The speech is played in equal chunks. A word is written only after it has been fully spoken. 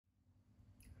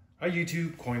Hi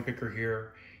YouTube, Coinpicker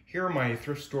here. Here are my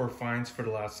thrift store finds for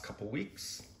the last couple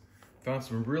weeks. Found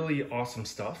some really awesome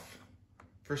stuff.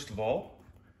 First of all,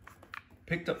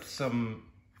 picked up some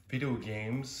video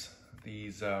games.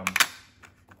 These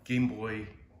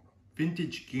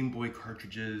vintage Game Boy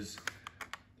cartridges.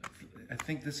 I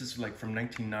think this is like from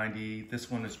 1990. This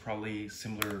one is probably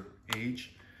similar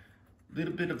age.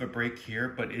 Little bit of a break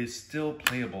here, but it is still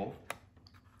playable.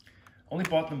 Only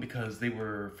bought them because they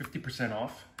were 50%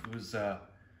 off. It was at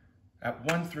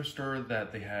one thrift store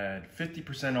that they had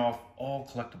 50% off all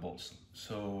collectibles.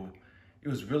 So it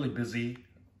was really busy,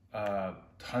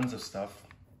 tons of stuff.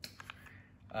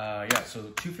 Yeah,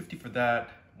 so $250 for that,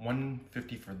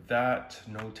 $150 for that,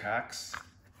 no tax.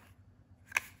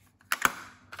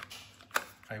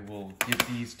 I will give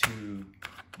these to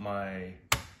my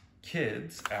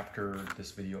kids after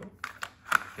this video.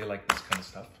 They like this kind of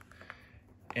stuff.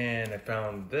 And I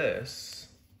found this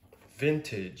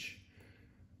vintage,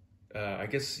 I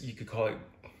guess you could call it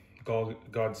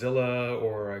Godzilla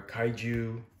or a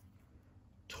kaiju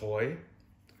toy.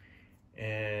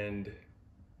 And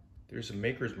there's a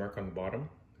maker's mark on the bottom.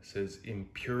 It says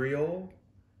Imperial,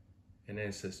 and then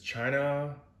it says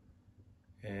China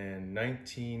and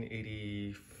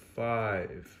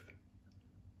 1985.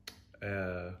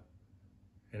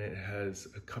 And it has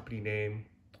a company name,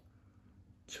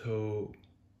 Tomoko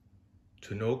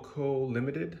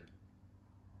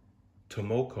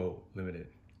Limited.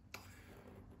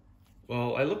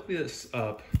 Well, I looked this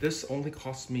up. This only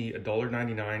cost me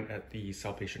 $1.99 at the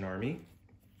Salvation Army.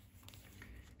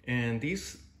 And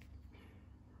these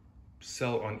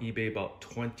sell on eBay about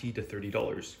 $20 to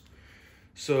 $30.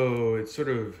 So it's sort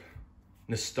of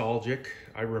nostalgic.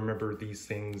 I remember these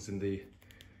things in the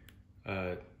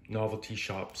novelty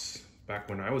shops back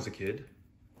when I was a kid.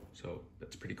 So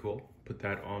that's pretty cool. Put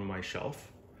that on my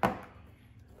shelf.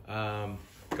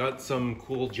 Got some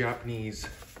cool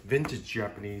vintage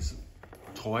Japanese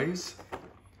toys.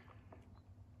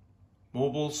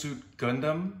 Mobile Suit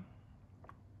Gundam.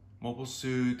 Mobile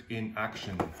Suit in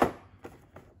Action.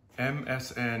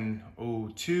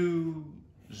 MSN02,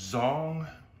 Zong,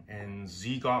 and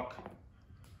Zigok.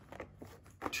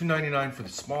 $2.99 for the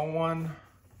small one,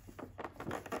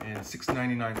 and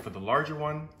 $6.99 for the larger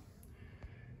one.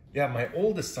 Yeah, my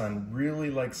oldest son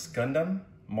really likes Gundam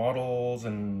models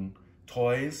and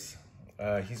toys.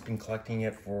 He's been collecting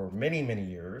it for many, many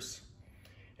years.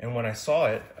 And when I saw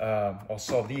it, I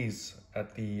saw these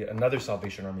at another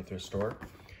Salvation Army thrift store.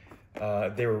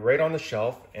 They were right on the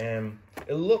shelf, and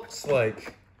it looks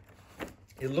like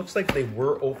they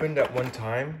were opened at one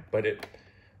time, but it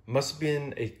must have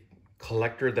been a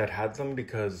collector that had them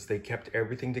because they kept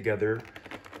everything together.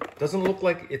 Doesn't look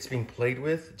like it's being played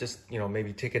with, just,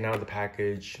 maybe taken out of the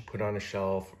package, put on a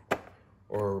shelf,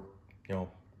 or,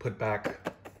 put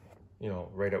back,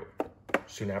 right out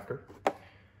soon after.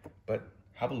 But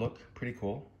have a look, pretty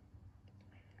cool.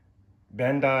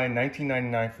 Bandai,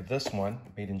 $19.99 for this one,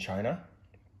 made in China.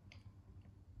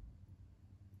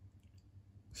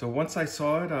 So once I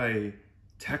saw it, I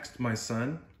texted my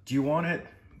son, "Do you want it?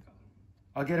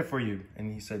 I'll get it for you."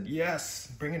 And he said, "Yes,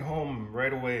 bring it home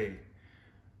right away."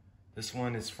 This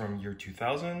one is from year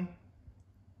 2000.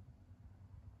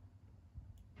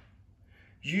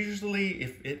 Usually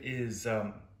if it is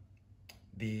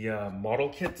the model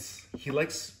kits, he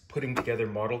likes putting together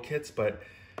model kits, but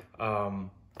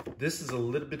this is a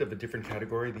little bit of a different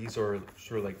category. These are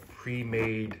sort of like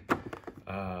pre-made,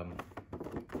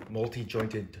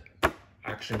 multi-jointed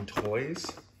action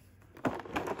toys.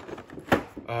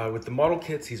 With the model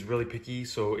kits, he's really picky,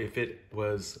 so if it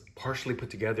was partially put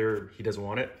together, he doesn't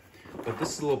want it. But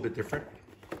this is a little bit different.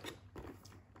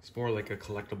 It's more like a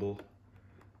collectible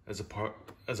as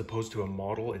opposed to a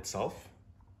model itself.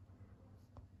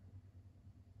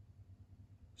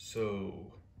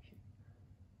 So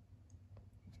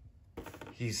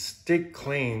he's staked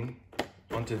claim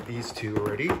onto these two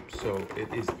already, so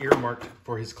it is earmarked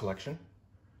for his collection.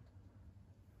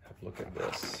 Have a look at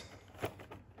this.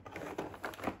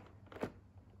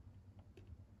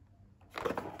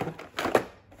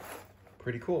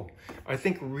 Pretty cool. I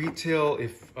think retail,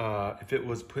 if it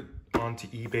was put onto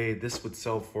eBay, this would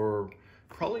sell for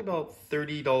probably about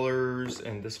 $30,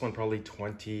 and this one probably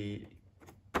 $20.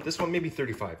 This one maybe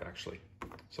 $35 actually.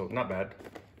 So not bad.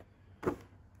 All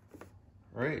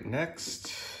right,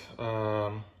 next.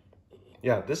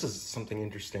 Yeah, this is something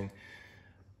interesting.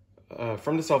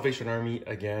 From the Salvation Army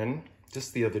again,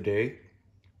 just the other day,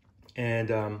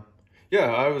 and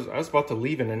yeah, I was about to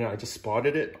leave, and then I just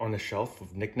spotted it on the shelf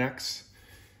of knickknacks.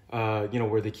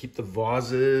 Where they keep the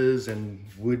vases and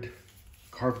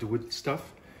carved wood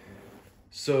stuff.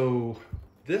 So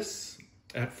this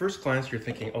At first glance, you're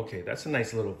thinking, okay, that's a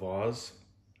nice little vase.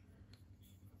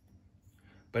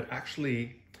 But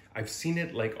actually, I've seen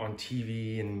it like on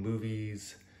TV and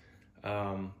movies.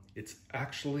 It's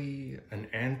actually an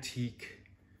antique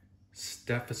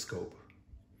stethoscope.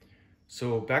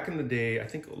 So back in the day, I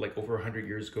think like over 100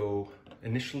 years ago,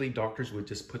 initially doctors would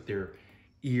just put their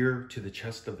ear to the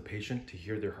chest of the patient to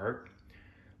hear their heart.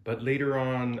 But later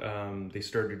on, they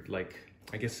started like,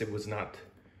 I guess it was not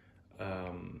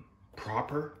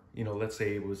proper. You know, let's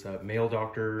say it was a male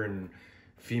doctor and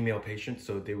female patient,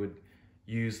 so they would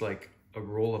use like a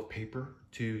roll of paper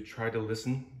to try to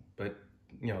listen, but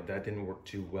you know, that didn't work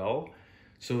too well.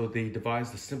 So they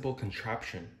devised a simple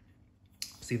contraption.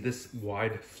 See, this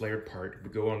wide flared part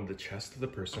would go on the chest of the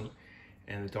person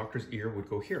and the doctor's ear would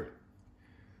go here.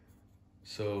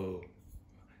 So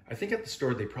I think at the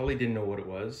store, they probably didn't know what it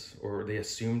was, or they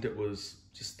assumed it was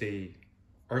just a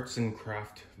arts and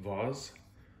craft vase,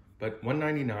 but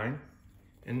 $1.99,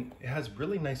 and it has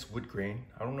really nice wood grain.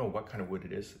 I don't know what kind of wood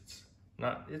it is.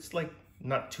 It's like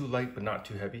not too light, but not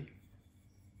too heavy.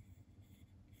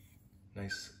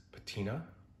 Nice patina.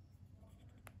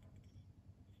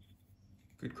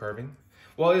 Good carving.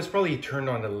 Well, it was probably turned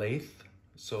on a lathe,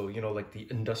 so you know, like the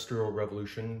Industrial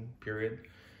Revolution period,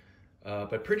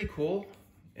 but pretty cool.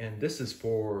 And this is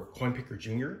for Coinpicker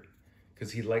Jr.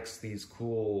 because he likes these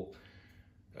cool,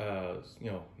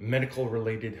 you know, medical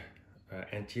related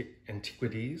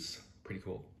antiquities. Pretty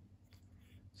cool.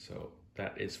 So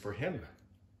that is for him.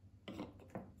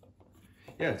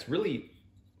 Yeah, it's really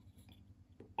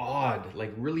odd,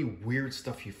 like really weird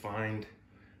stuff you find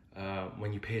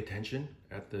when you pay attention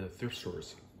at the thrift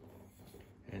stores.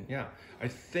 And yeah, I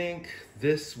think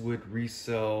this would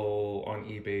resell on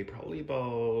eBay probably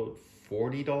about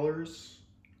 $40,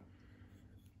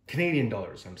 Canadian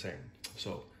dollars, I'm saying.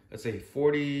 So let's say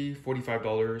 $40,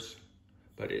 $45,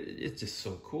 but it's just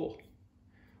so cool.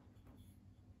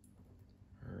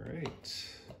 All right.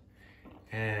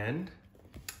 And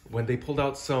when they pulled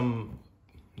out some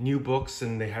new books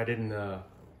and they had it in a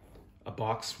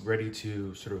box ready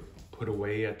to sort of put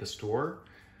away at the store,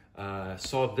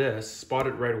 saw this,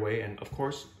 spotted right away, and of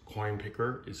course,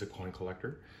 Coinpicker is a coin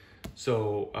collector.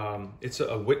 So it's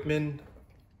a Whitman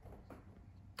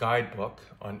guidebook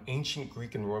on ancient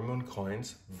Greek and Roman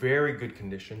coins. Very good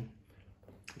condition.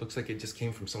 Looks like it just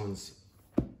came from someone's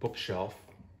bookshelf.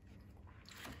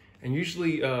 And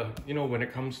usually, you know, when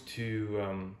it comes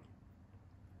to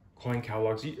coin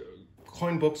catalogs,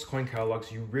 coin books, coin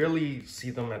catalogs, you rarely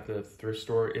see them at the thrift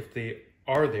store. If they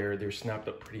are there, they're snapped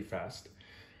up pretty fast.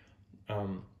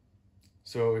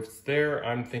 So if it's there,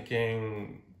 I'm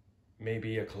thinking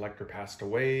maybe a collector passed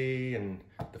away and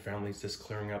the family's just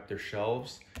clearing up their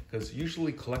shelves, because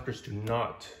usually collectors do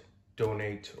not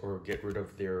donate or get rid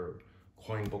of their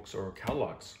coin books or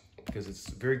catalogs because it's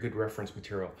very good reference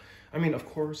material. I mean, of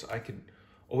course, I could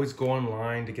always go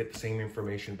online to get the same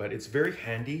information, but it's very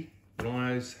handy. You don't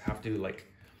always have to like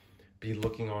be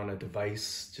looking on a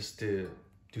device just to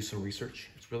do some research.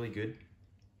 It's really good.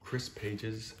 Crisp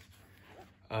pages.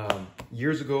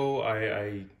 Years ago,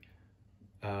 I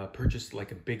purchased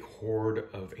like a big hoard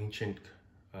of ancient,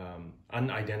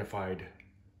 unidentified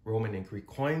Roman and Greek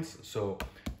coins. So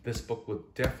this book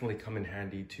would definitely come in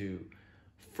handy to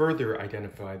further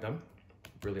identify them.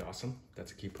 Really awesome.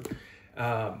 That's a keeper.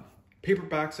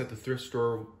 Paperbacks at the thrift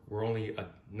store were only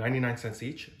 99 cents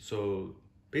each. So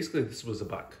basically this was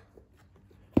 $1.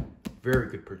 Very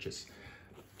good purchase.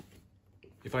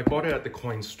 If I bought it at the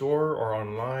coin store or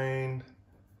online,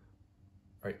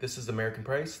 all right, this is American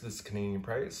price, this is Canadian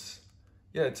price.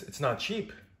 Yeah, it's not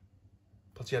cheap.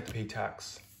 Plus you have to pay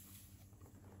tax.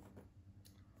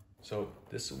 So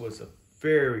this was a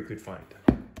very good find.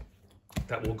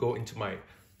 That will go into my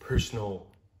personal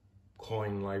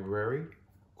coin library,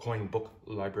 coin book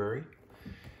library.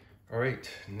 All right,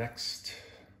 next.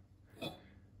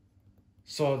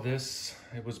 Saw this,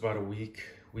 it was about a week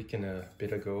and a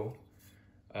bit ago.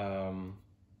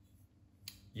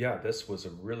 Yeah, this was a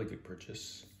really good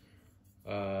purchase.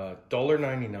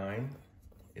 $1.99.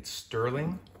 It's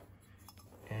sterling.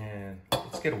 And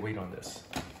let's get a weight on this,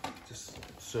 just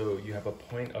so you have a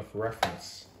point of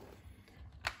reference.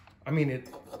 I mean,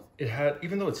 it had,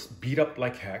 even though it's beat up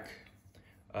like heck,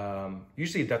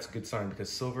 usually that's a good sign because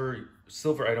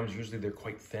silver items, usually they're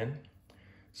quite thin.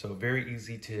 So very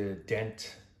easy to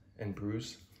dent and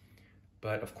bruise.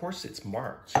 But of course it's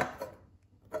marked.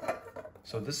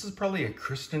 So this is probably a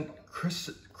christening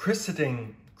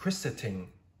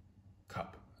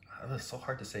cup. That's so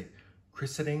hard to say.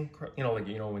 Christening, you know, like,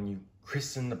 you know, when you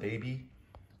christen the baby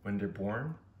when they're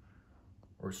born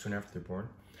or soon after they're born.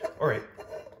 All right,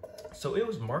 so it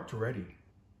was marked already.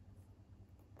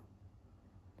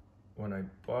 when I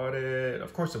bought it.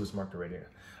 Of course it was marked already.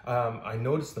 I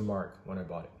noticed the mark when I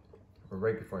bought it, or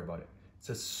right before I bought it. It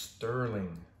says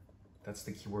sterling. That's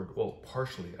the keyword. Well,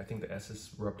 partially. I think the S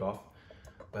is rubbed off.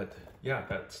 But yeah,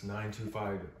 that's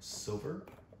 925 silver.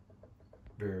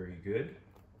 Very good.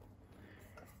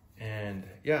 And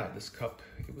yeah, this cup,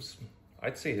 it was,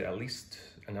 I'd say at least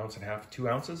 1.5 ounces, 2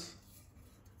 ounces.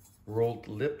 Rolled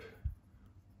lip,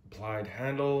 applied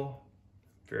handle,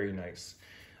 very nice.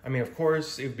 I mean, of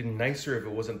course, it would be nicer if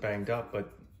it wasn't banged up,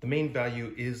 but the main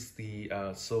value is the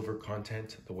silver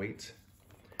content, the weight.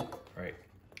 All right,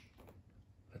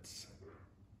 let's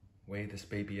weigh this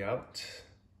baby out.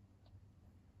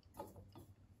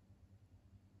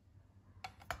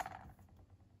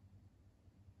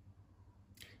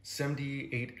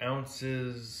 $78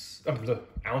 ounces,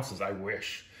 ounces, I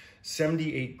wish.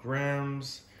 78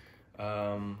 grams.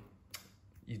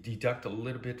 You deduct a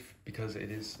little bit because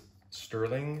it is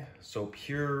sterling. So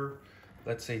pure,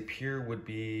 let's say pure would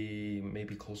be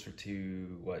maybe closer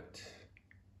to what?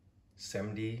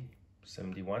 70,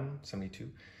 71,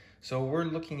 72. So we're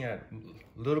looking at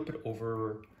a little bit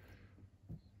over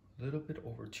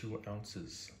 2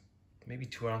 ounces, maybe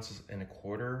 2 ounces and a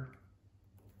quarter.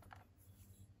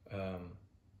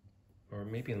 Or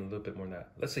maybe a little bit more than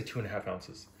that. Let's say 2.5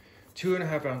 ounces.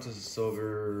 2.5 ounces of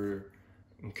silver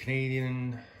in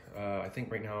Canadian. I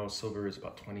think right now silver is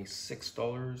about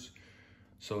 $26.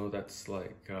 So that's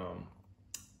like, well,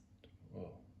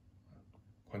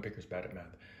 Coinpicker's bad at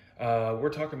math. We're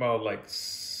talking about like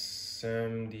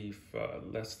 75,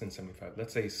 less than 75.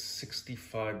 Let's say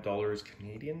 $65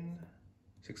 Canadian.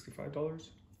 $65?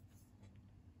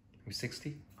 Maybe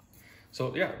 60.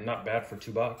 So yeah, not bad for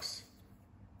 $2.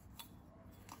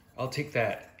 I'll take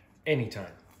that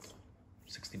anytime.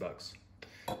 60 bucks.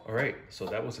 All right, so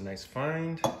that was a nice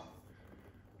find.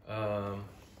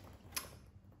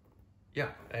 Yeah,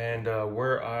 and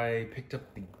where I picked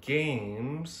up the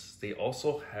games, they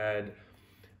also had,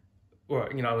 or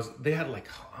you know, they had like,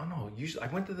 I don't know, usually I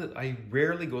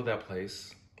rarely go to that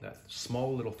place, that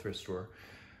small little thrift store.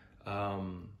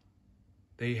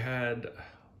 They had,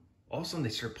 all of a sudden they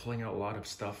started pulling out a lot of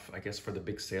stuff, I guess for the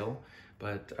big sale,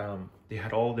 but they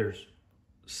had all their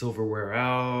silverware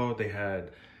out. They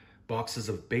had boxes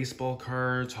of baseball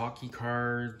cards, hockey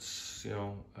cards, you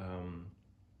know.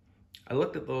 I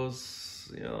looked at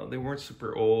those, you know, they weren't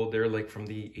super old. They're like from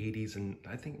the 80s and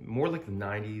I think more like the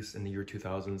 90s in the year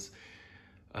 2000s.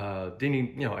 Didn't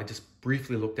even, you know, I just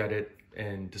briefly looked at it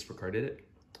and disregarded it.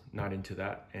 Not into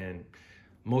that. And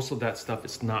most of that stuff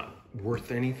is not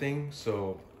worth anything.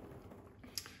 So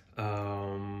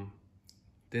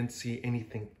didn't see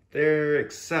anything there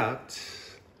except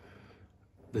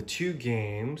the 2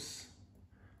 games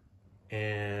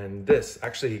and this.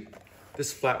 Actually,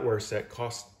 this flatware set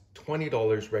cost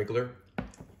 $20 regular,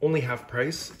 only half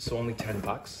price, so only 10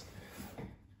 bucks.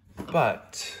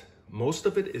 But most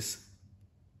of it is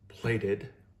plated.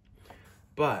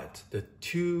 But the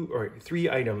 2 or 3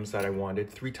 items that I wanted,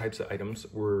 3 types of items,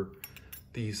 were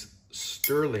these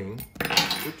sterling,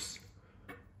 oops,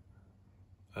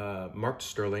 marked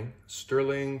sterling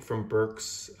from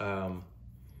Burke's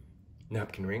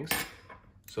napkin rings.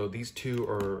 So these 2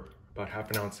 are about half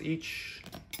an ounce each.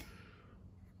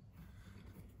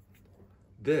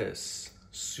 This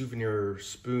souvenir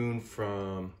spoon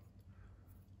from,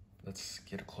 let's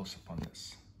get a close-up on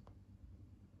this.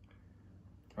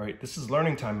 All right, this is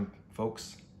learning time,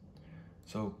 folks.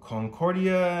 So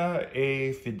Concordia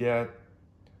e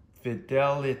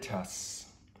Fidelitas,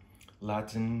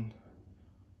 Latin,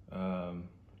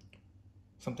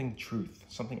 something and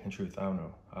truth, I don't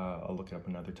know. I'll look it up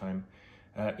another time.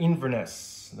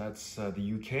 Inverness, that's the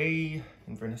UK.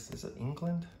 Inverness, is it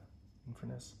England?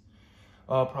 Inverness?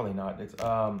 Probably not. It's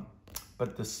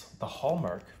but the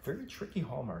hallmark, very tricky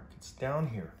hallmark. It's down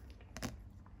here.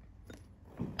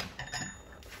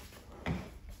 All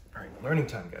right, learning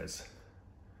time, guys.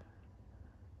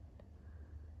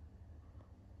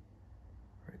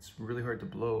 All right, it's really hard to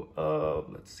blow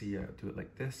up. Let's see. Do it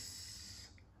like this.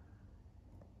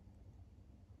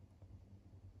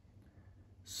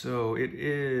 So it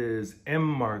is M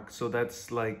mark. So that's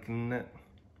like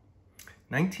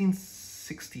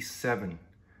 1967.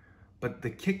 But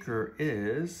the kicker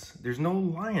is there's no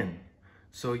lion.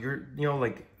 So you know,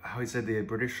 like how I said, the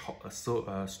British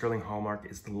sterling hallmark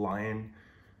is the lion,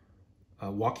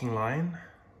 walking lion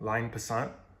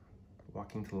passant,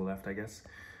 walking to the left, I guess.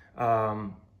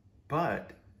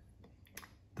 But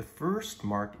the first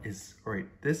mark is, all right,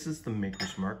 this is the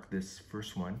maker's mark, this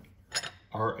first one,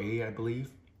 RA, I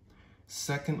believe.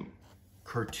 Second,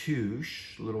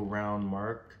 cartouche, little round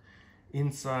mark.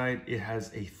 Inside, it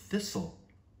has a thistle.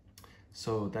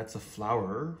 So that's a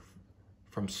flower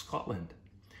from Scotland.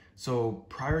 So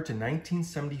prior to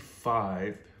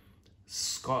 1975,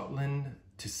 Scotland,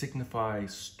 to signify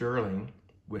sterling,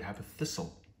 would have a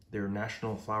thistle, their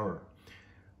national flower.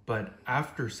 But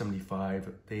after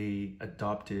 75, they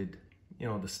adopted,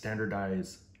 the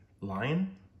standardized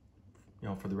lion,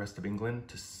 for the rest of England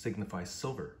to signify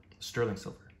silver, sterling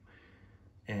silver.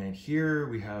 And here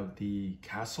we have the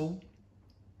castle,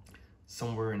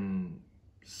 somewhere in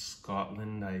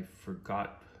Scotland, I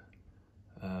forgot.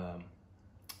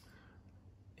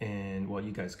 And well,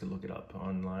 you guys could look it up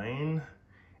online.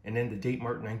 And then the date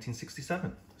marked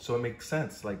 1967. So it makes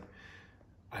sense. Like,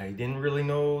 I didn't really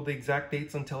know the exact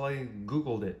dates until I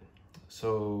Googled it.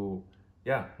 So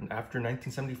yeah, after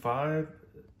 1975,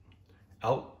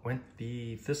 out went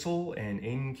the thistle and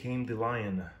in came the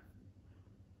lion.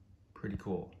 Pretty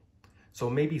cool. So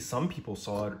maybe some people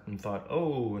saw it and thought,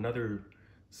 oh, another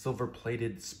silver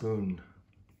plated spoon,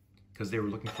 because they were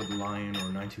looking for the lion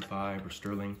or 925 or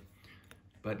sterling.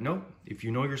 But no, if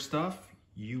you know your stuff,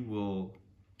 you will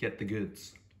get the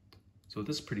goods. So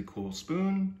this is pretty cool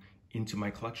spoon into my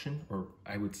collection, or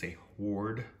I would say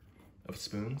hoard of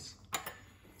spoons.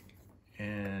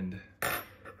 And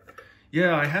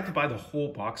yeah, I had to buy the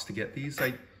whole box to get these.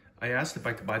 I asked if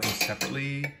I could buy them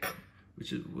separately,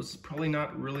 which was probably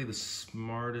not really the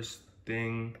smartest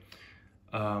thing.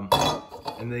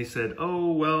 And they said,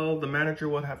 oh, well, the manager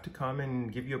will have to come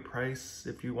and give you a price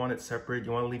if you want it separate.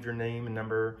 You want to leave your name and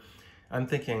number. I'm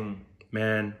thinking,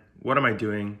 man, what am I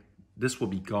doing? This will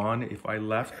be gone. If I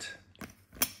left,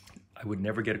 I would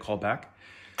never get a call back.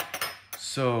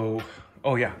 So,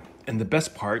 oh yeah, and the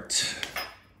best part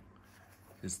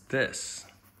is this.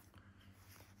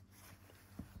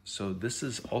 So this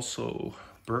is also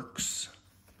Burke's,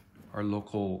 our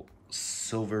local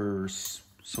silver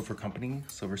company,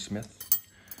 silversmith.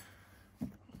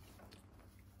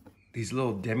 These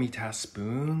little demi-tasse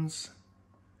spoons,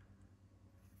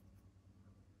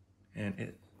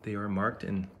 and they are marked,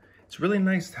 and it's really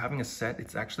nice having a set.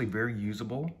 It's actually very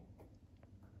usable.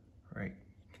 Right,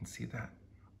 you can see that.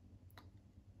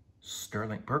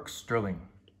 Sterling, Burke's Sterling.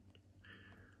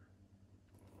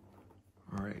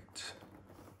 All right.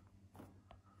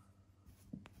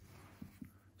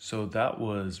 So that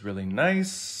was really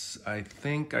nice. I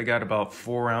think I got about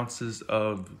 4 ounces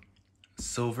of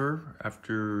silver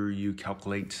after you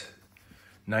calculate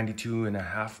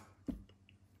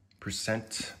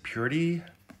 92.5% purity.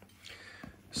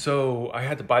 So I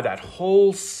had to buy that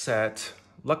whole set.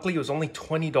 Luckily, it was only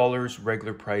 $20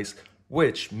 regular price,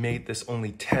 which made this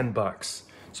only 10 bucks.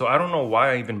 So I don't know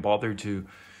why I even bothered to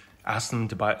ask them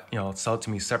to buy, sell it to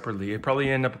me separately. It probably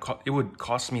it would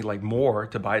cost me like more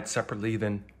to buy it separately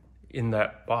than in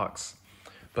that box.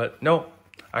 But no,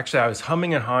 actually I was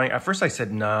humming and hawing. At first I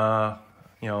said, nah,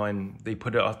 and they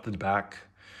put it off the back.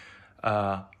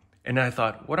 And then I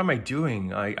thought, what am I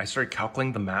doing? I started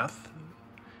calculating the math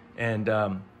and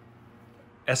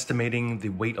estimating the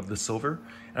weight of the silver.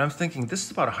 And I'm thinking, this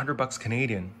is about 100 bucks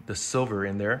Canadian, the silver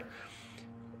in there.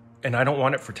 And I don't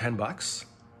want it for 10 bucks.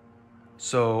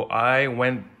 So I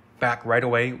went back right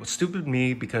away. It was stupid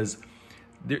me because,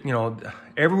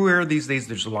 everywhere these days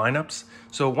there's lineups.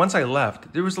 So once I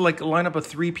left, there was like a lineup of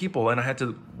 3 people and I had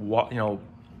to,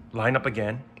 line up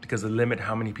again because they limit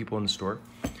how many people in the store.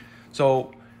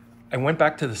 So I went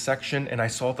back to the section and I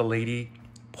saw the lady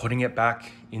putting it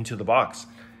back into the box.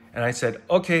 And I said,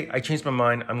 okay, I changed my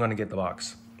mind. I'm going to get the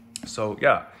box. So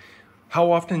yeah,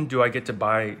 how often do I get to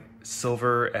buy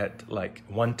silver at like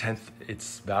 1/10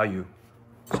 its value?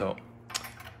 So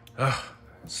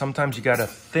sometimes you got to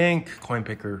think,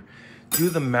 Coinpicker, do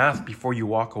the math before you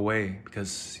walk away,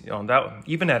 because that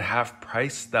even at half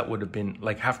price, that would have been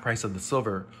like half price of the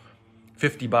silver,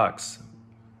 50 bucks.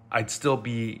 I'd still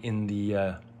be in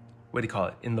the,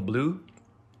 in the blue,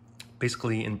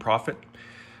 basically in profit.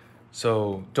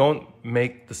 So don't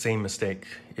make the same mistake.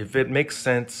 If it makes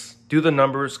sense, do the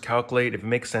numbers, calculate. If it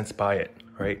makes sense, buy it,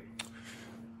 right?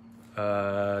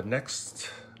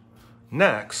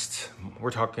 Next,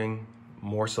 we're talking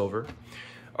more silver.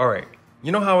 All right,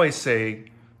 you know how I say,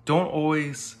 don't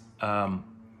always,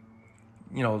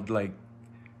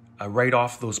 write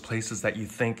off those places that you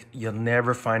think you'll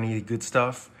never find any good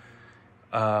stuff.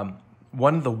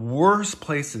 One of the worst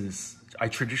places I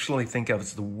traditionally think of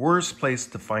as the worst place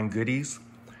to find goodies,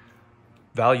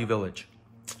 Value Village.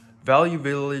 Value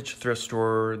Village thrift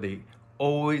store, they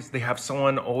have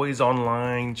someone always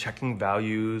online checking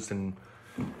values and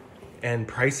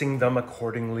pricing them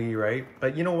accordingly, right?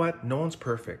 But you know what? No one's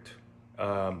perfect.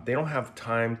 They don't have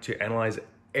time to analyze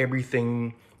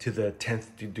everything to the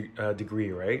 10th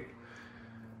degree, right?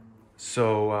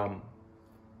 So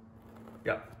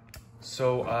Yeah.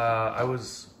 So I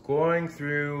was going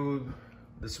through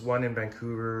this one in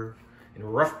Vancouver, in a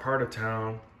rough part of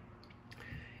town,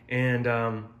 and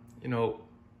you know,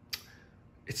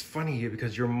 it's funny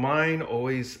because your mind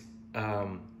always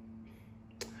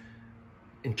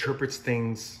interprets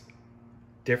things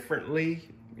differently.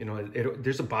 You know,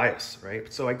 there's a bias,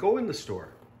 right? So I go in the store,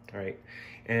 right,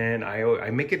 and I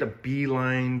make it a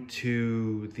beeline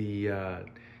to the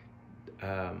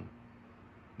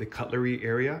cutlery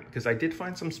area, because I did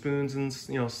find some spoons and,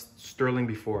 you know, sterling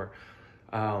before,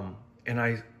 and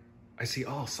I see,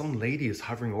 oh, some lady is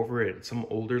hovering over it, some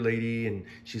older lady, and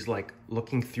she's like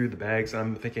looking through the bags. And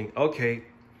I'm thinking, okay,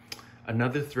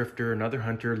 another thrifter, another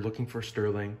hunter looking for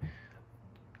sterling.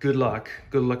 Good luck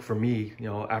for me, you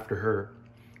know, after her,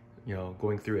 you know,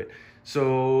 going through it.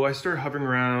 So I started hovering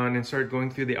around and started going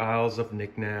through the aisles of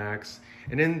knickknacks,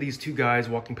 and then these two guys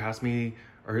walking past me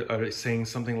are saying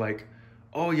something like,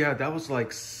 oh yeah, that was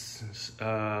like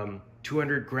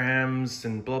 200 grams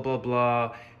and blah blah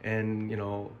blah, and you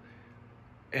know,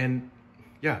 and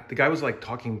yeah, the guy was like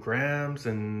talking grams,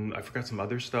 and I forgot some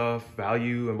other stuff,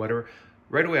 value and whatever.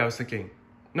 Right away I was thinking,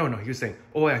 no, he was saying,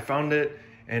 oh, I found it,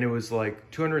 and it was like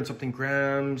 200 and something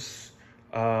grams,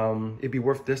 it'd be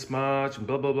worth this much, and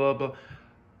blah blah blah blah.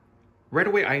 Right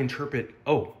away I interpret,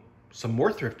 oh, some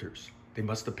more thrifters, they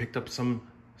must have picked up some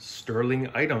sterling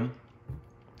item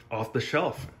off the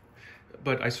shelf.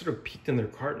 But I sort of peeked in their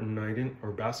cart and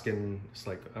or basket, and it's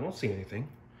like, I don't see anything.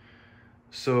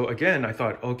 So again, I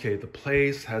thought, okay, the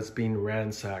place has been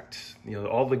ransacked. You know,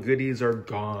 all the goodies are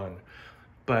gone.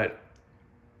 But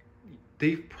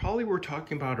they probably were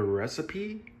talking about a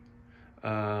recipe,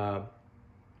 talk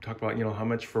about, you know, how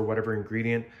much for whatever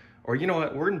ingredient, or, you know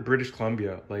what, we're in British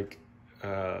Columbia, like,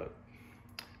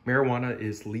 marijuana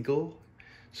is legal.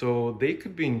 So they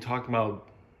could be talking about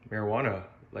marijuana,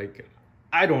 like,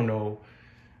 I don't know,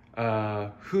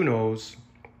 who knows.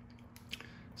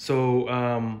 So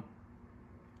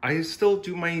I still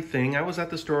do my thing. I was at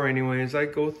the store anyways. I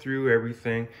go through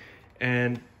everything,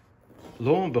 and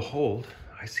lo and behold,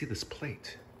 I see this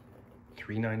plate,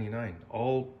 $3.99.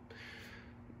 All,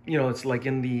 you know, it's like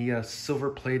in the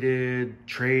silver plated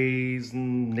trays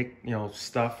and, you know,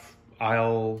 stuff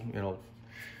aisle, you know,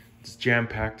 it's jam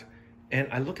packed. And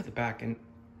I look at the back, and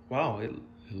wow, it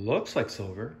looks like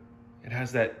silver. It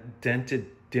has that dented,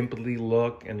 dimply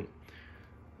look, and,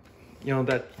 you know,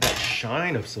 that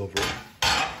shine of silver.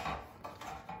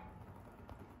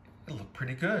 It looked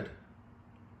pretty good.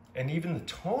 And even the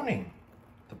toning,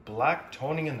 the black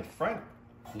toning in the front,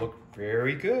 looked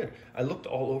very good. I looked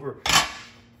all over.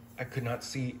 I could not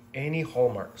see any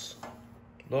hallmarks.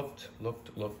 Looked.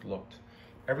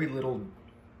 Every little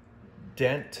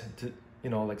dent, you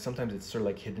know, like sometimes it's sort of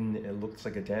like hidden. It looks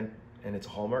like a dent and it's a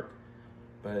hallmark,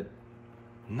 but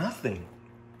nothing.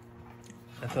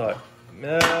 I thought,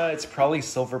 it's probably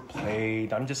silver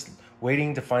plate. I'm just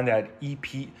waiting to find that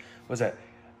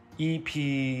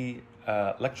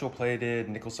electroplated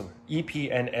nickel silver,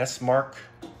 EPNS mark,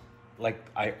 like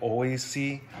I always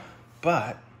see.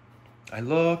 But I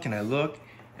look, and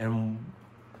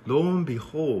lo and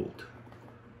behold,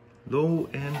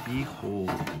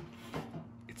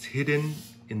 it's hidden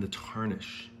in the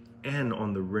tarnish and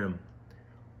on the rim.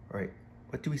 All right,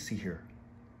 what do we see here?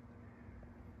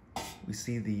 We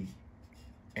see the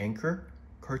anchor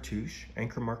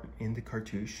mark in the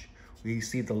cartouche. We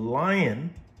see the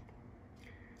lion.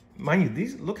 Mind you,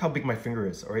 these, look how big my finger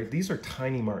is, all right? These are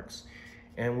tiny marks.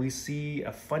 And we see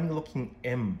a funny looking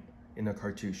M in the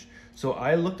cartouche. So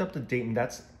I looked up the date, and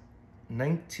that's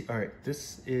 19, all right,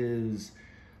 this is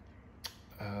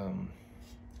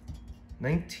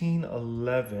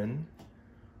 1911,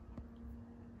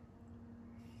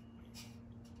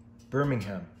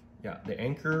 Birmingham. Yeah, the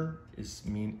anchor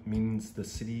means the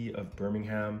city of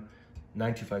Birmingham.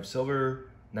 925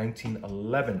 silver,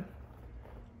 1911.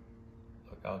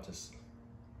 Look, I'll just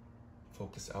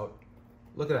focus out.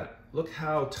 Look at that. Look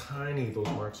how tiny those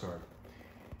marks are.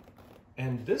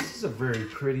 And this is a very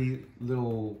pretty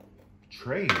little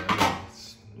tray. I mean,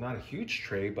 it's not a huge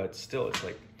tray, but still, it's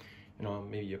like, you know,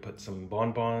 maybe you put some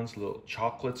bonbons, little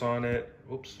chocolates on it.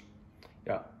 Oops.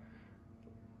 Yeah.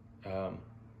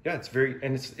 Yeah, it's very,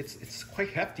 and it's quite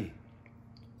hefty.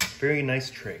 Very nice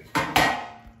tray.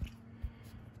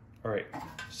 All right,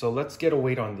 so let's get a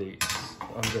weight on this.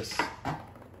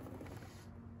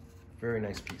 Very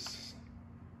nice piece.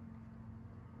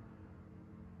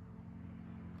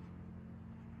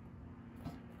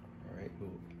 All right,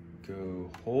 we'll go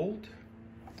hold.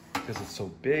 Because it's so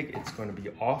big, it's going to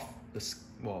be off the,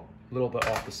 well, a little bit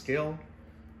off the scale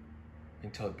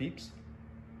until it beeps.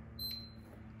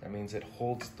 That means it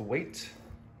holds the weight.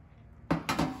 All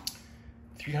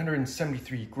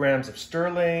 373 grams of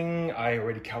sterling. I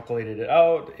already calculated it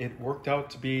out. It worked out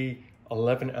to be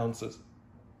 11 ounces.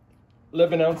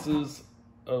 11 ounces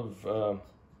of, I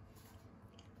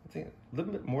think a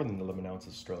little bit more than 11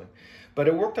 ounces of sterling. But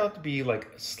it worked out to be like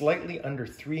slightly under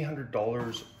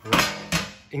 $300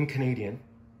 in Canadian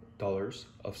dollars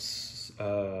of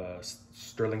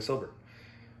sterling silver.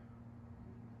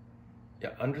 Yeah,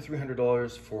 under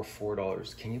 $300 for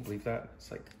 $4. Can you believe that?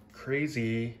 It's like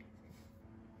crazy.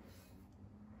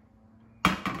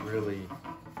 Really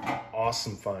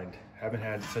awesome find. Haven't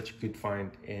had such a good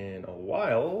find in a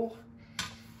while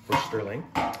for sterling.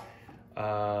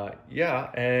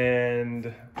 Yeah,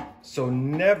 and so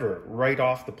never write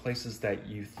off the places that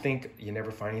you think you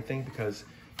never find anything, because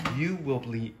you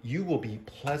will be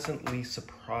pleasantly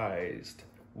surprised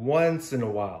once in a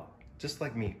while, just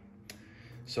like me.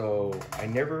 So I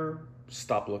never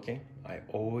stop looking. I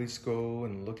always go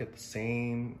and look at the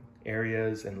same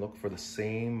areas and look for the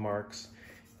same marks,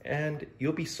 and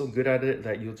you'll be so good at it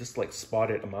that you'll just like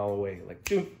spot it a mile away. Like,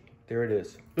 boom, there it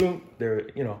is. Boom, there,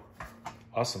 you know,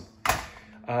 awesome.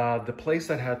 The place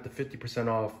that had the 50%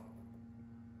 off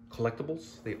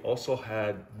collectibles, they also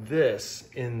had this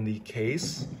in the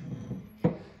case,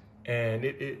 and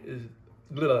it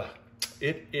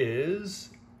is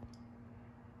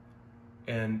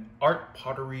an art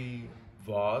pottery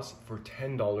vase for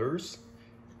 $10,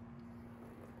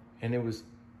 and it was,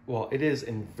 well, it is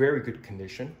in very good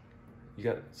condition. You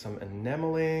got some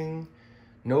enameling,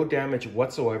 no damage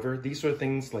whatsoever. These are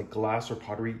things like glass or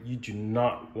pottery. You do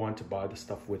not want to buy the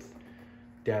stuff with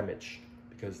damage,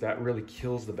 because that really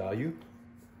kills the value.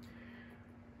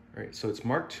 All right, so it's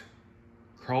marked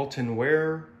Carlton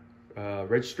Ware,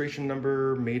 registration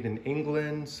number, made in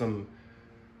England, some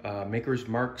maker's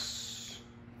marks,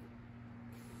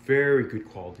 very good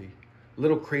quality. A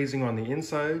little crazing on the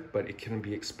inside, but it can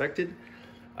be expected.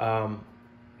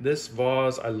 This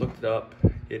vase, I looked it up.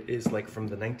 It is like from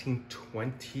the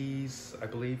 1920s, I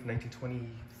believe,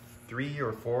 1923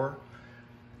 or 4.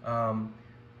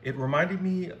 It reminded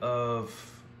me of,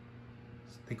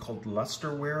 they called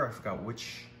lusterware. I forgot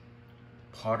which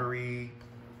pottery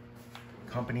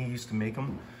company used to make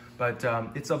them, but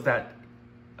it's of that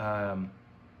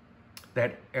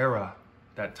that era,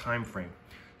 that time frame.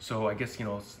 So I guess, you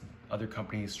know, other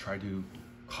companies try to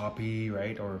copy,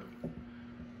 right, or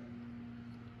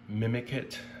mimic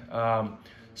it.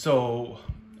 So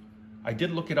I did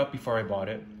look it up before I bought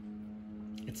it.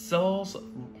 It sells a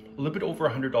little bit over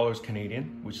 $100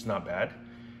 Canadian, which is not bad.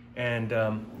 And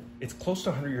it's close to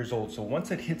 100 years old. So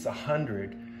once it hits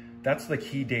 100, that's the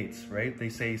key dates, right? They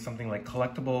say something like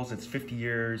collectibles, it's 50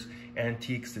 years,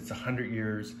 antiques, it's 100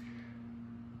 years.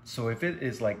 So if it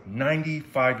is like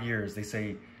 95 years, they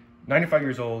say 95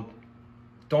 years old,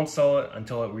 don't sell it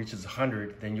until it reaches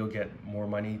 100, then you'll get more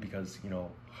money, because, you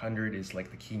know, 100 is like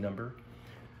the key number.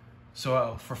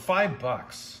 So for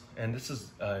 $5, and this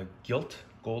is gilt,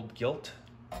 gold gilt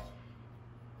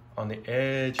on the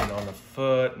edge and on the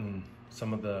foot and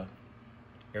some of the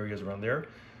areas around there.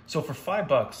 So for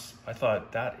 $5, I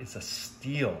thought that is a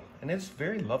steal, and it's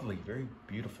very lovely, very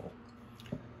beautiful.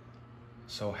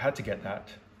 So had to get that.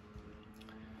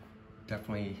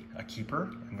 Definitely a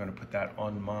keeper. I'm going to put that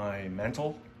on my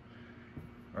mantle.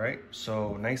 All right,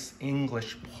 so nice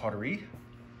English pottery.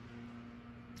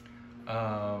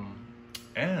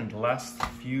 And last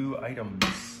few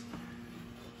items.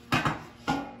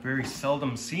 Very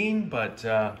seldom seen, but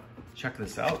check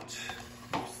this out.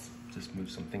 Just move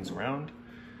some things around.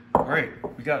 All right,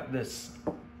 we got this.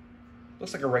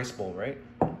 Looks like a rice bowl, right?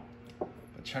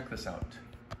 But check this out.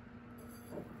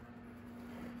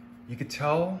 You could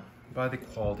tell by the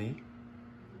quality.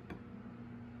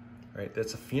 All right,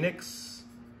 that's a phoenix,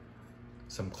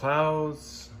 some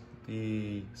clouds,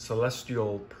 the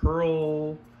celestial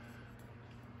pearl,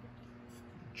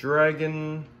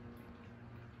 dragon.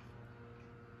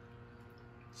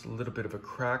 It's a little bit of a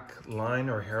crack line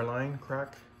or hairline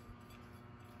crack.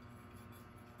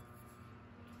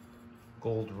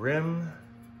 Gold rim.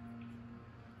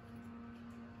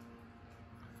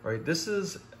 All right, this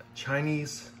is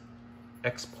Chinese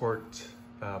export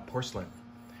porcelain.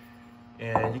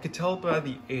 And you can tell by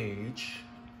the age.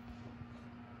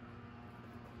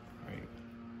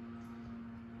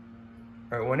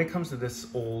 All right, when it comes to this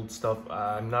old stuff,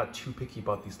 I'm not too picky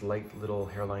about these light little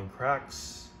hairline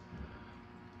cracks.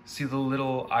 See the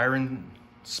little iron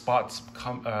spots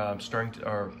starting to,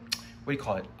 or what do you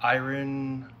call it?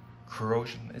 Iron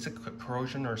corrosion. Is it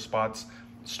corrosion or spots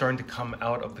starting to come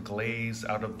out of the glaze,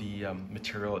 out of the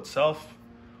material itself?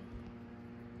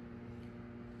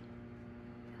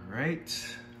 All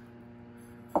right.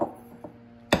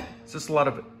 It's just a lot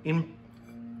of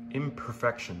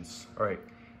imperfections. All right,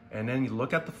 and then you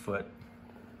look at the foot.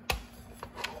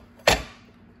 All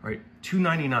right,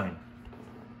 $2.99. All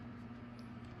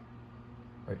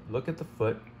right, look at the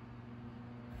foot.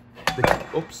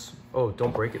 Oops, oh,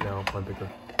 don't break it now, Coinpicker.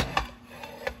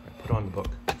 Put on the book,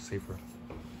 safer.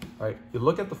 All right, you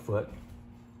look at the foot.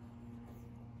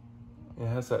 It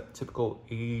has that typical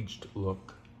aged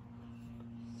look.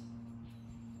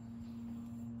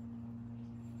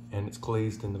 And it's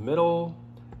glazed in the middle,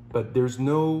 but there's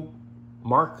no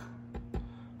mark.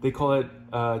 They call it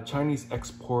Chinese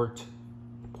export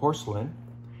porcelain.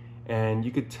 And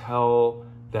you could tell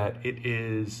that it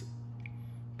is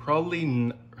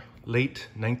probably late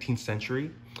 19th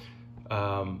century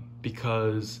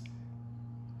because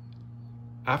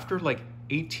after like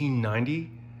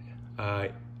 1890,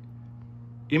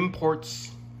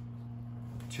 imports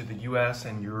to the US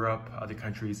and Europe, other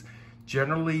countries,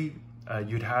 generally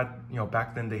you'd had, you know,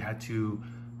 back then they had to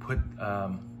put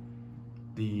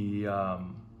the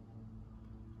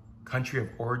country of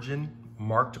origin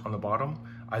marked on the bottom,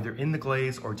 either in the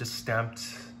glaze or just stamped.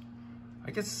 I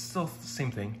guess it's still the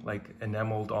same thing, like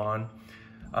enameled on.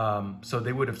 So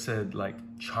they would have said like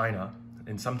China,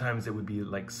 and sometimes it would be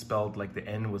like spelled like the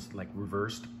N was like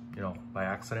reversed, you know, by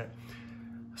accident.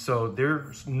 So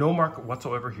there's no mark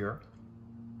whatsoever here.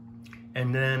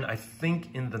 And then I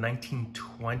think in the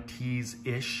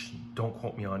 1920s-ish, don't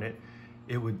quote me on it,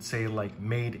 it would say like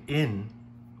made in,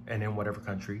 and in whatever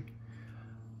country.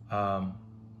 And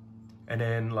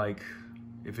then like,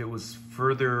 if it was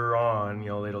further on, you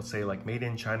know, it'll say like made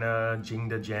in China,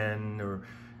 Jingde Jian, or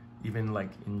even like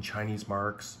in Chinese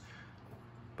marks.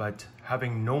 But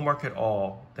having no mark at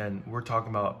all, then we're talking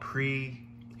about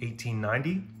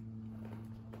pre-1890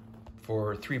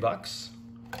 for $3.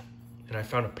 And I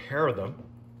found a pair of them.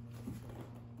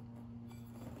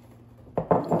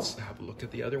 Let's have a look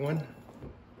at the other one.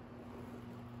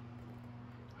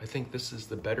 I think this is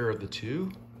the better of the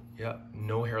two. Yeah,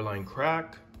 no hairline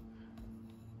crack.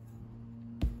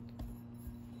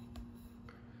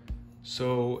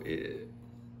 So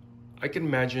I can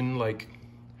imagine like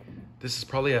this is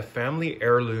probably a family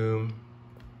heirloom,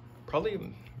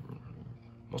 probably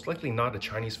most likely not a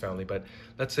Chinese family, but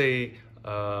let's say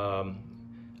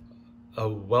a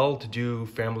well-to-do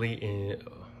family in,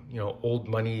 you know, old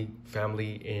money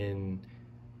family in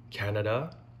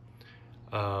Canada.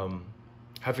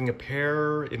 Having a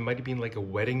pair, it might have been like a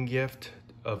wedding gift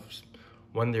of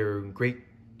one of their great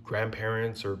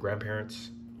grandparents or grandparents,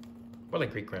 or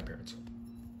like great grandparents.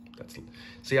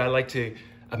 See, I like to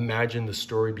imagine the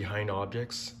story behind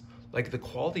objects. Like the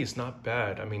quality is not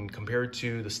bad. I mean, compared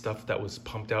to the stuff that was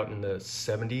pumped out in the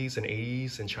 70s and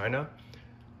 80s in China,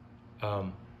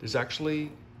 there's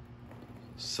actually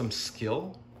some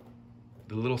skill,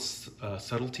 the little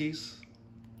subtleties,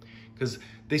 because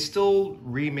they still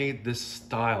remade this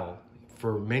style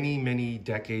for many, many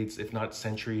decades, if not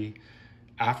century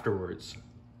afterwards.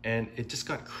 And it just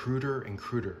got cruder and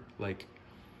cruder. Like,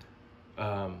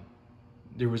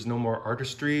 there was no more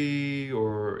artistry,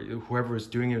 or whoever was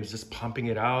doing it was just pumping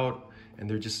it out, and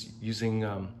they're just using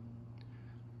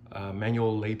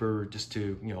manual labor just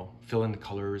to, you know, fill in the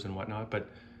colors and whatnot. But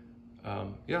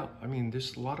yeah, I mean,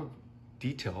 there's a lot of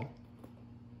detail.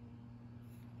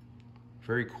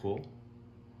 Very cool.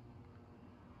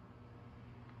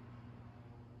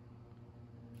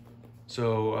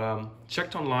 So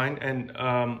checked online, and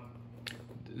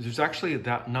there's actually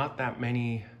not that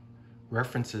many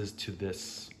references to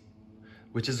this,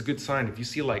 which is a good sign. If you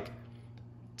see like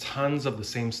tons of the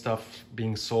same stuff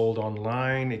being sold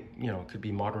online, it, you know, could be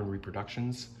modern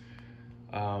reproductions.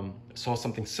 Saw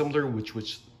something similar, which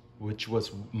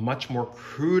was much more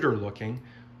cruder looking,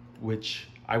 which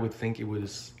I would think it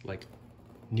was like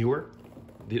newer,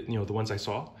 you know, the ones I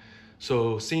saw.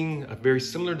 So seeing a very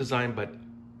similar design, but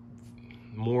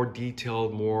more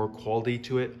detailed, more quality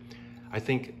to it. I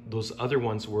think those other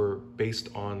ones were based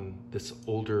on this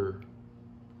older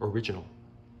original.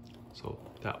 So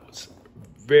that was a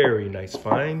very nice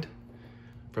find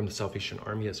from the Salvation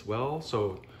Army as well.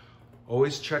 So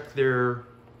always check their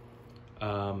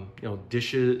you know,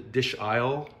 dish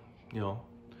aisle, you know,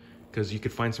 because you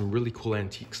could find some really cool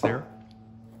antiques there.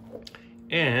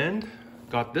 And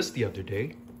got this the other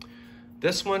day.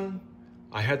 This one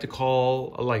I had to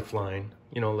call a lifeline,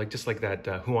 you know, like just like that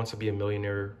Who Wants to Be a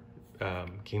Millionaire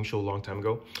game show a long time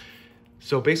ago.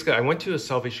 So basically I went to a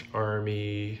Salvation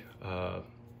Army, a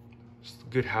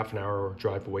good half an hour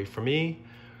drive away from me,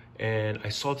 and I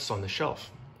saw this on the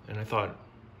shelf, and I thought,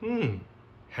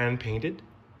 hand painted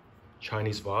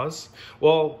Chinese vase.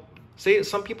 Well, say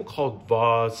some people call it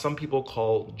vase, some people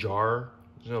call jar,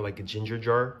 you know, like a ginger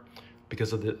jar,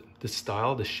 because of the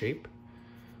style, the shape.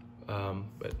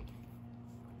 But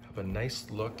have a nice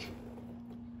look.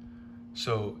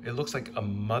 So it looks like a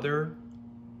mother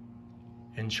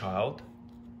and child.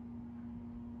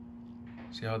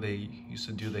 See how they used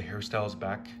to do the hairstyles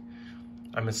back?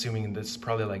 I'm assuming this is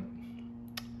probably like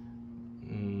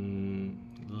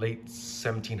late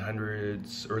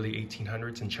 1700s, early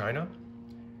 1800s in China.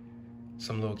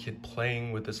 Some little kid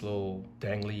playing with this little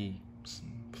dangly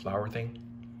flower thing.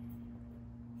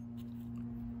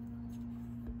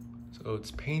 So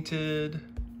it's painted,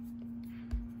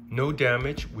 no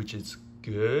damage, which is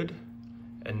good.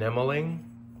 Enameling.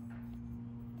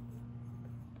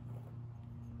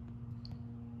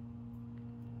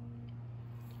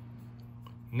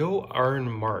 No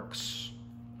iron marks.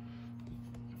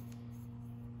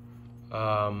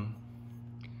 All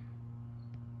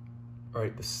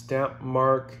right, the stamp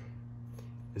mark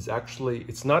is actually,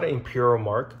 it's not an imperial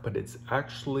mark, but it's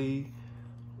actually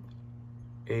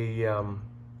a,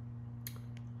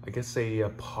 I guess a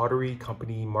pottery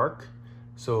company mark.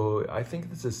 So I think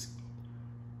this is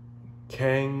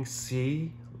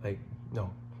Kangxi, like,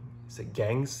 no, is it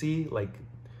Gangxi, like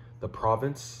the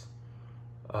province?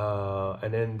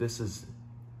 And then this is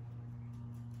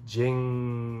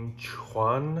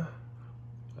Jingchuan,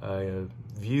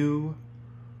 view,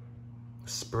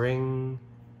 spring,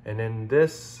 and then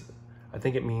this, I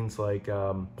think it means like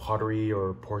pottery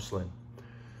or porcelain.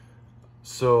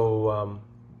 So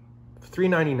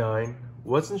 $3.99,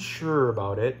 wasn't sure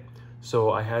about it,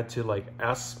 so I had to like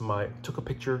took a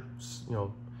picture, you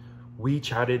know,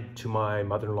 WeChatted to my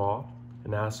mother-in-law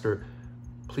and asked her,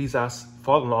 please ask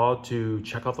father-in-law to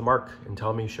check out the mark and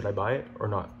tell me should I buy it or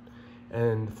not.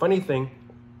 And funny thing,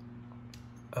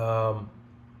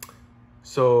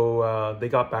 so they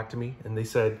got back to me and they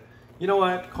said, you know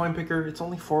what, Coinpicker, it's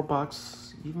only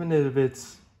 $4. Even if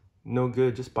it's no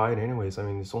good, just buy it anyways. I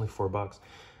mean, it's only $4.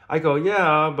 I go,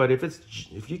 yeah, but if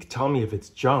you could tell me if it's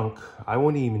junk, I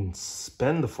wouldn't even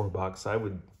spend the $4. I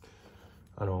would,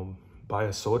 I don't know, buy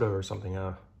a soda or something,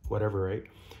 whatever, right?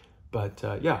 But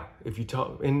yeah, if you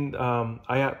tell, and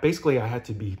I had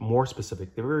to be more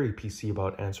specific. They're very PC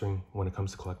about answering when it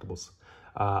comes to collectibles.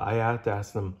 I had to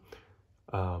ask them,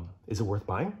 is it worth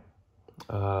buying?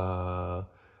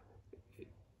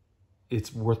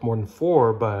 It's worth more than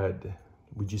 $4, but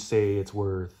would you say it's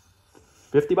worth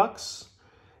 $50?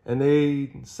 And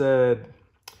they said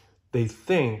they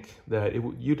think that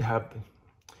you'd have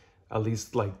at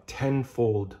least like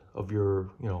tenfold of your,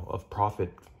 you know, of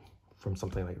profit from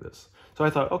something like this. So I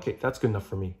thought, okay, that's good enough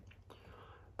for me.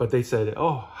 But they said,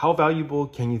 oh, how valuable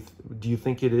do you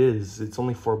think it is? It's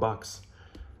only $4.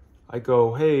 I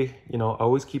go, hey, you know, I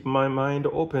always keep my mind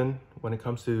open when it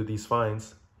comes to these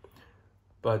finds.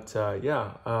 But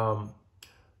yeah,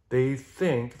 they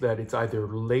think that it's either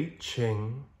late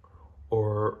Qing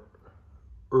or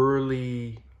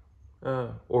early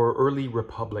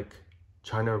Republic,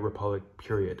 China Republic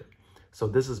period. So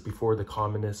this is before the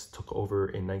communists took over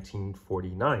in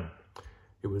 1949.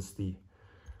 It was the,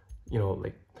 you know,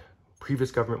 like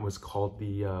previous government was called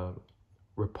the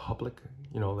Republic,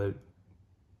 you know, the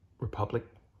Republic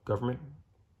government,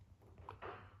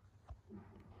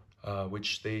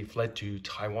 which they fled to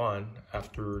Taiwan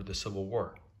after the Civil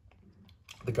War.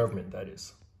 The government, that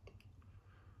is.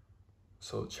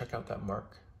 So check out that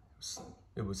mark.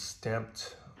 It was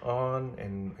stamped on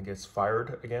and I guess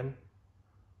fired again.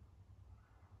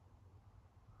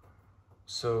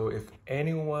 So if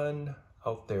anyone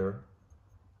out there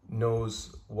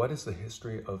knows what is the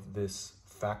history of this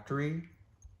factory,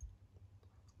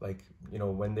 like, you know,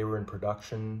 when they were in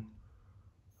production,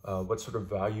 what sort of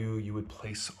value you would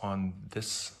place on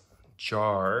this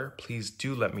jar, please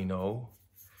do let me know.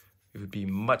 It would be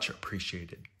much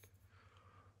appreciated.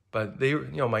 But they, you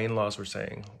know, my in-laws were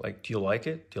saying, like, do you like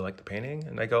it? Do you like the painting?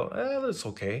 And I go, that's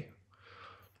okay.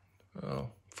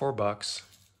 $4.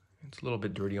 It's a little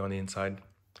bit dirty on the inside.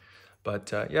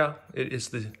 But yeah, it is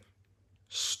the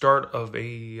start of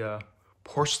a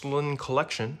porcelain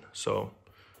collection. So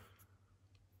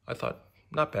I thought,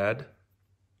 not bad.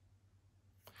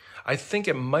 I think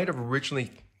it might have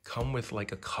originally come with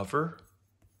like a cover.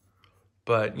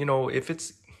 But, you know, if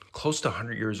it's close to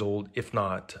 100 years old, if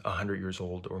not 100 years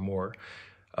old or more,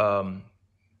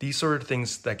 these sort of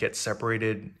things that get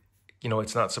separated, you know,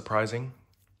 it's not surprising.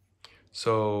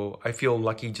 So I feel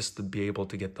lucky just to be able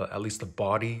to get at least the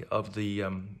body of the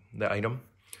item.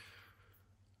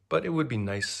 But it would be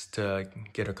nice to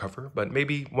get a cover. But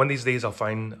maybe one of these days I'll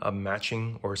find a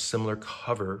matching or similar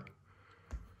cover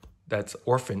that's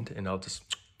orphaned and I'll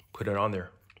just put it on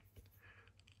there.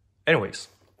 Anyways,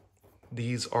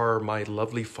 these are my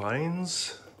lovely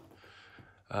finds.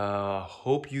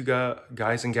 Hope you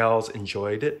guys and gals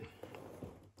enjoyed it.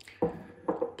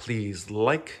 Please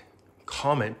like,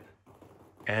 comment,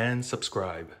 and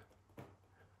subscribe.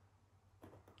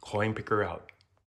 Coinpicker out.